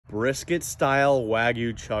Brisket style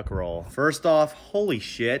Wagyu chuck roll. First off, holy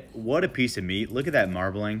shit, what a piece of meat. Look at that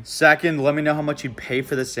marbling. Second, let me know how much you'd pay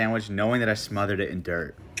for this sandwich knowing that I smothered it in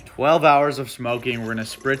dirt. 12 hours of smoking. We're gonna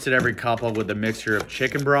spritz it every couple with a mixture of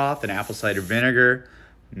chicken broth and apple cider vinegar.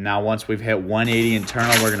 Now once we've hit 180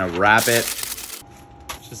 internal, we're gonna wrap it.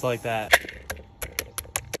 Just like that.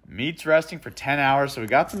 Meat's resting for 10 hours, so we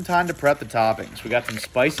got some time to prep the toppings. We got some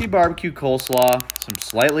spicy barbecue coleslaw, some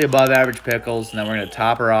slightly above average pickles, and then we're gonna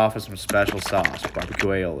top her off with some special sauce, barbecue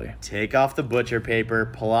aioli. Take off the butcher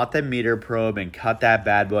paper, pull out the meter probe, and cut that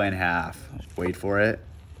bad boy in half. Wait for it.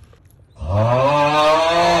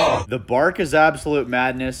 The bark is absolute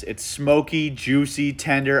madness. It's smoky, juicy,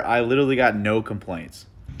 tender. I literally got no complaints.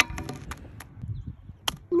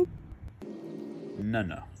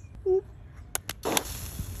 No.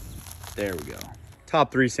 There we go.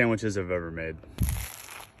 Top 3 sandwiches I've ever made.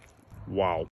 Wow.